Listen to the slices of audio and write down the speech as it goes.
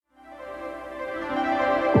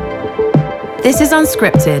This is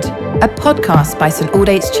Unscripted, a podcast by St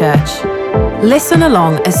Aldate's Church. Listen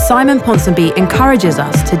along as Simon Ponsonby encourages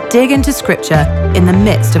us to dig into Scripture in the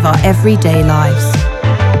midst of our everyday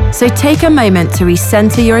lives. So take a moment to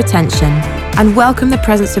recenter your attention and welcome the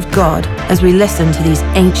presence of God as we listen to these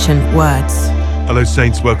ancient words. Hello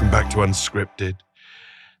Saints, welcome back to Unscripted.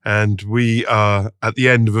 And we are at the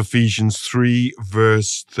end of Ephesians 3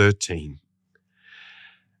 verse 13.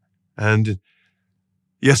 And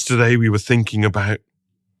yesterday we were thinking about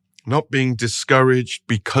not being discouraged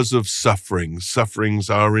because of sufferings.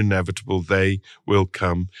 Sufferings are inevitable, they will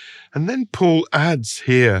come. And then Paul adds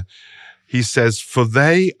here, he says, for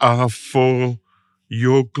they are for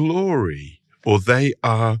your glory, or they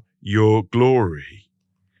are your glory.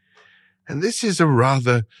 And this is a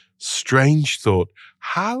rather strange thought.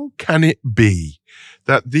 How can it be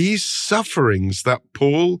that these sufferings that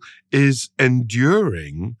Paul is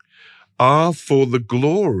enduring are for the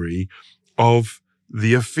glory of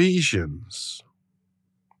the Ephesians?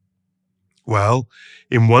 Well,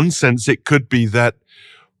 in one sense, it could be that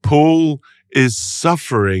Paul is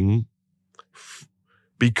suffering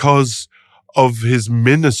because of his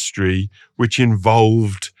ministry, which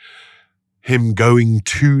involved him going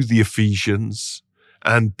to the Ephesians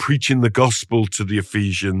and preaching the gospel to the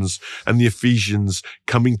Ephesians, and the Ephesians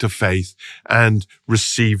coming to faith and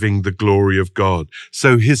receiving the glory of God.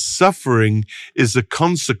 So his suffering is a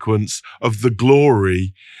consequence of the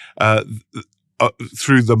glory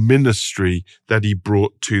through the ministry that he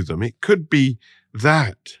brought to them. It could be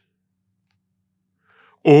that.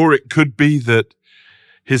 Or it could be that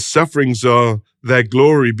his sufferings are their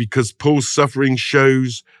glory because Paul's suffering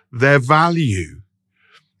shows their value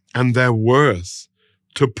and their worth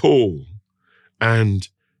to Paul and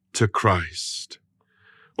to Christ.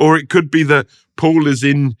 Or it could be that Paul is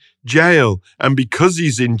in jail, and because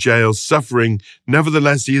he's in jail suffering,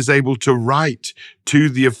 nevertheless he is able to write to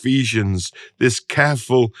the Ephesians this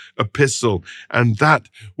careful epistle, and that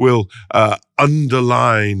will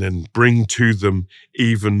underline and bring to them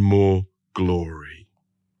even more glory.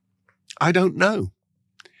 I don't know.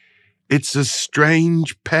 It's a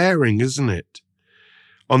strange pairing, isn't it?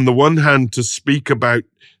 On the one hand, to speak about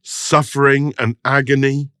suffering and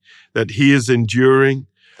agony that he is enduring,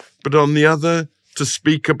 but on the other, to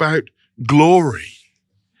speak about glory.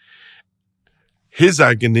 His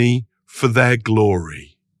agony for their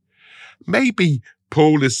glory. Maybe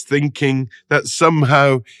Paul is thinking that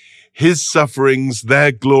somehow his sufferings,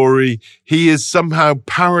 their glory, he is somehow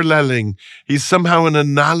paralleling. He's somehow an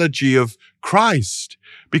analogy of Christ.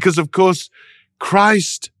 Because, of course,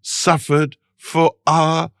 Christ suffered for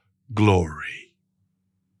our glory.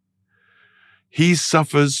 He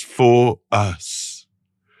suffers for us.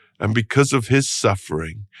 And because of his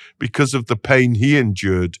suffering, because of the pain he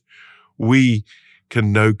endured, we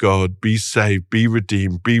can know God, be saved, be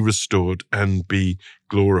redeemed, be restored, and be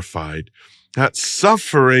glorified. That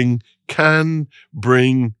suffering can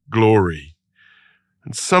bring glory.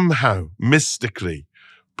 And somehow, mystically,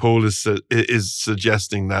 Paul is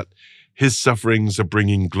suggesting that his sufferings are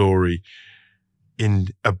bringing glory in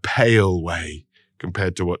a pale way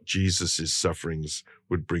compared to what Jesus' sufferings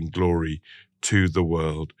would bring glory to the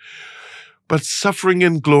world. But suffering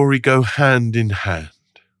and glory go hand in hand.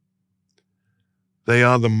 They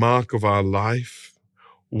are the mark of our life.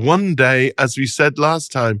 One day, as we said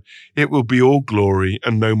last time, it will be all glory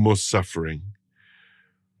and no more suffering.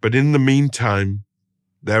 But in the meantime,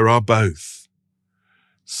 there are both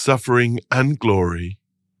suffering and glory,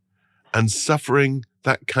 and suffering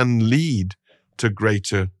that can lead to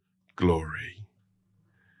greater glory.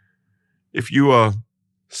 If you are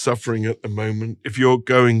suffering at the moment, if you're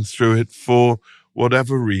going through it for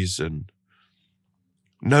whatever reason,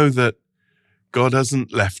 know that God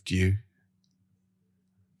hasn't left you,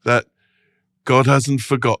 that God hasn't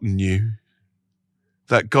forgotten you,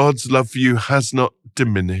 that God's love for you has not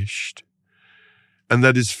diminished, and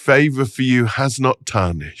that his favor for you has not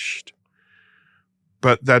tarnished,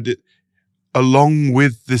 but that along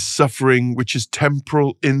with this suffering, which is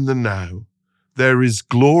temporal in the now, there is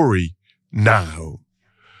glory now.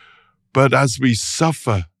 But as we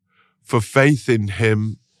suffer for faith in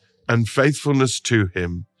him and faithfulness to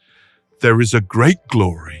him, there is a great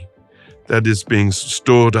glory that is being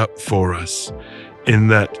stored up for us in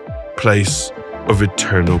that place of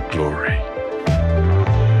eternal glory.